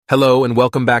Hello and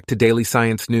welcome back to Daily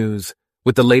Science News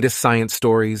with the latest science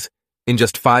stories in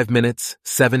just 5 minutes,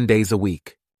 7 days a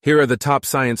week. Here are the top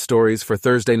science stories for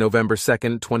Thursday, November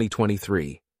 2nd,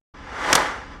 2023.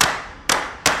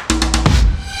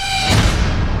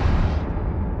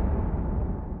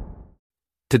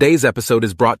 Today's episode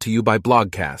is brought to you by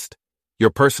Blogcast,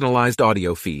 your personalized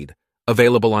audio feed,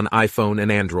 available on iPhone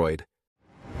and Android.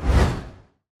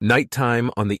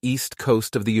 Nighttime on the east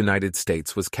coast of the United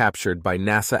States was captured by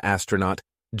NASA astronaut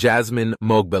Jasmine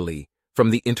Moghbeli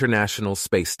from the International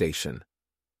Space Station.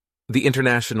 The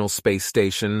International Space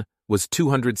Station was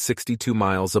 262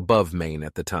 miles above Maine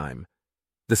at the time.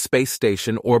 The space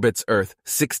station orbits Earth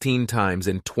 16 times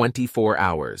in 24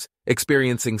 hours,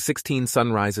 experiencing 16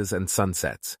 sunrises and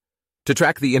sunsets. To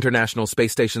track the International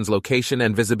Space Station's location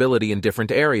and visibility in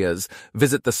different areas,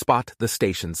 visit the Spot the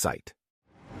Station site.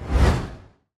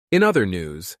 In other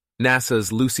news,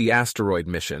 NASA's Lucy Asteroid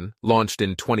Mission, launched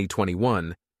in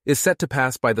 2021, is set to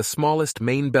pass by the smallest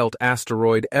main belt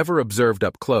asteroid ever observed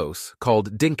up close,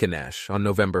 called Dinkinesh, on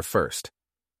November 1st.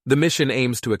 The mission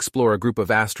aims to explore a group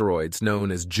of asteroids known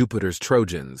as Jupiter's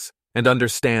Trojans and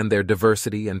understand their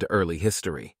diversity and early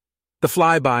history. The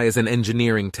flyby is an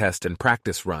engineering test and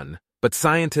practice run, but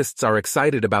scientists are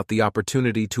excited about the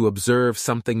opportunity to observe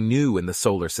something new in the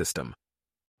solar system.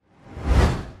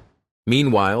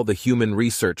 Meanwhile, the Human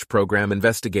Research Program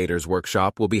Investigators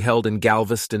Workshop will be held in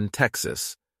Galveston,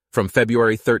 Texas, from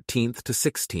February 13th to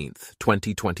 16th,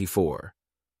 2024.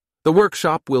 The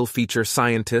workshop will feature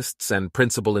scientists and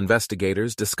principal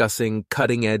investigators discussing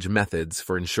cutting-edge methods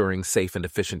for ensuring safe and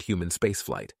efficient human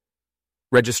spaceflight.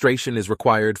 Registration is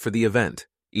required for the event,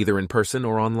 either in person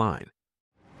or online.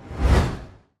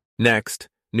 Next,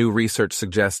 new research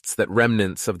suggests that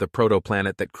remnants of the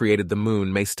protoplanet that created the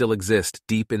moon may still exist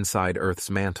deep inside Earth's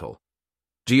mantle.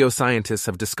 Geoscientists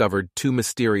have discovered two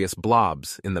mysterious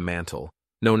blobs in the mantle,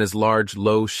 known as large,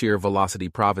 low shear velocity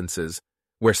provinces,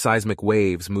 where seismic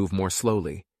waves move more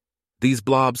slowly. These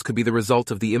blobs could be the result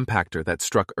of the impactor that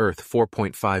struck Earth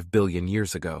 4.5 billion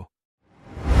years ago.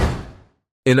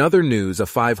 In other news, a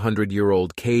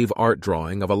 500-year-old cave art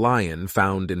drawing of a lion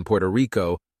found in Puerto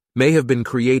Rico may have been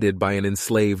created by an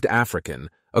enslaved African,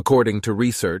 according to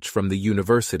research from the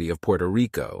University of Puerto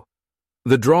Rico.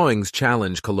 The drawings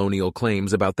challenge colonial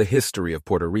claims about the history of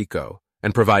Puerto Rico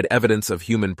and provide evidence of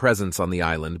human presence on the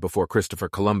island before Christopher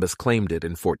Columbus claimed it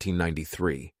in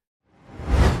 1493.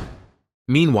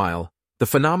 Meanwhile, the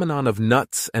phenomenon of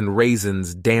nuts and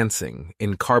raisins dancing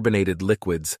in carbonated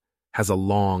liquids has a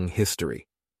long history.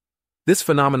 This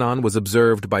phenomenon was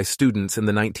observed by students in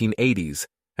the 1980s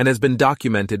and has been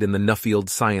documented in the Nuffield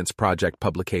Science Project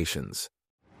publications.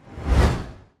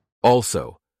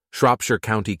 Also, Shropshire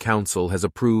County Council has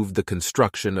approved the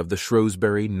construction of the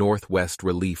Shrewsbury Northwest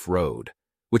Relief Road,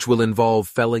 which will involve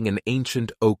felling an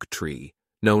ancient oak tree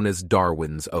known as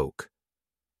Darwin's Oak.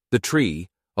 The tree,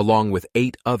 along with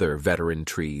 8 other veteran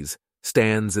trees,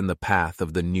 stands in the path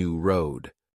of the new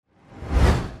road.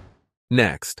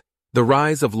 Next, the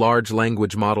rise of large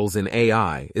language models in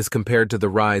AI is compared to the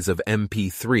rise of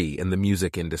MP3 in the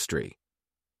music industry.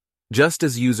 Just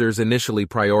as users initially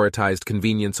prioritized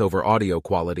convenience over audio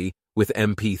quality with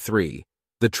MP3,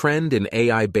 the trend in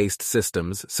AI-based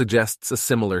systems suggests a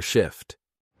similar shift.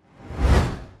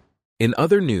 In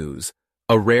other news,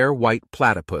 a rare white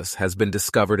platypus has been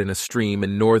discovered in a stream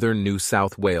in northern New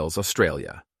South Wales,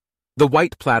 Australia. The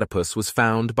white platypus was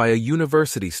found by a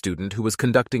university student who was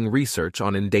conducting research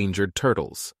on endangered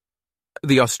turtles.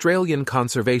 The Australian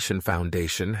Conservation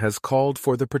Foundation has called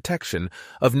for the protection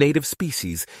of native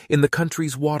species in the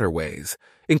country's waterways,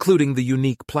 including the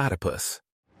unique platypus.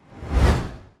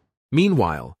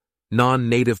 Meanwhile,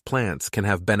 non-native plants can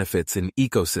have benefits in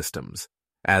ecosystems,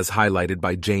 as highlighted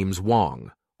by James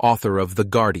Wong, author of The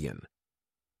Guardian.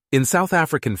 In South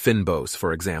African Fynbos,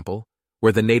 for example,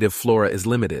 where the native flora is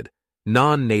limited,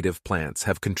 non-native plants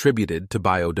have contributed to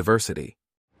biodiversity.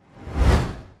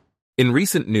 In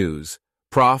recent news,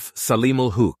 Prof.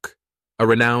 Salimul Huq, a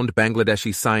renowned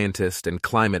Bangladeshi scientist and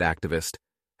climate activist,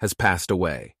 has passed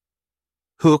away.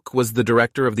 Huq was the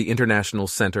director of the International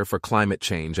Center for Climate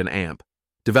Change and AMP,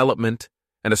 development,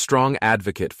 and a strong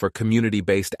advocate for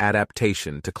community-based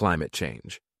adaptation to climate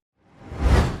change.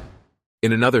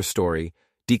 In another story,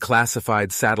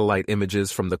 declassified satellite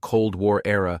images from the Cold War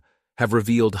era have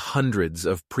revealed hundreds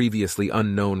of previously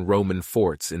unknown Roman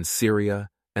forts in Syria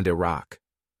and Iraq.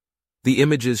 The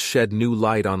images shed new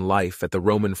light on life at the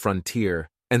Roman frontier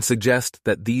and suggest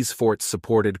that these forts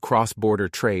supported cross-border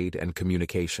trade and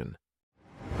communication.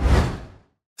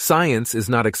 Science is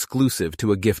not exclusive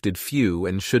to a gifted few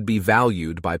and should be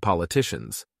valued by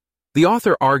politicians. The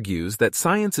author argues that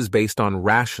science is based on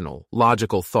rational,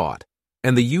 logical thought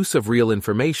and the use of real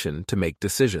information to make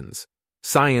decisions.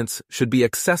 Science should be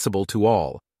accessible to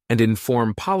all and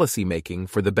inform policymaking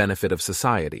for the benefit of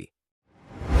society.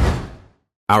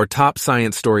 Our top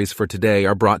science stories for today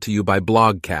are brought to you by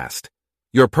Blogcast,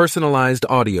 your personalized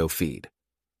audio feed.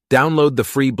 Download the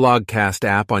free Blogcast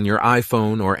app on your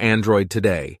iPhone or Android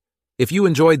today. If you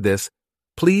enjoyed this,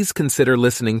 please consider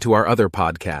listening to our other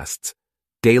podcasts: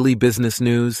 Daily Business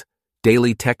News,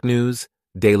 Daily Tech News,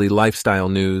 Daily Lifestyle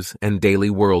News, and Daily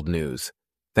World News.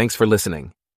 Thanks for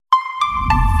listening.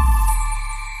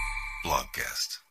 Blogcast.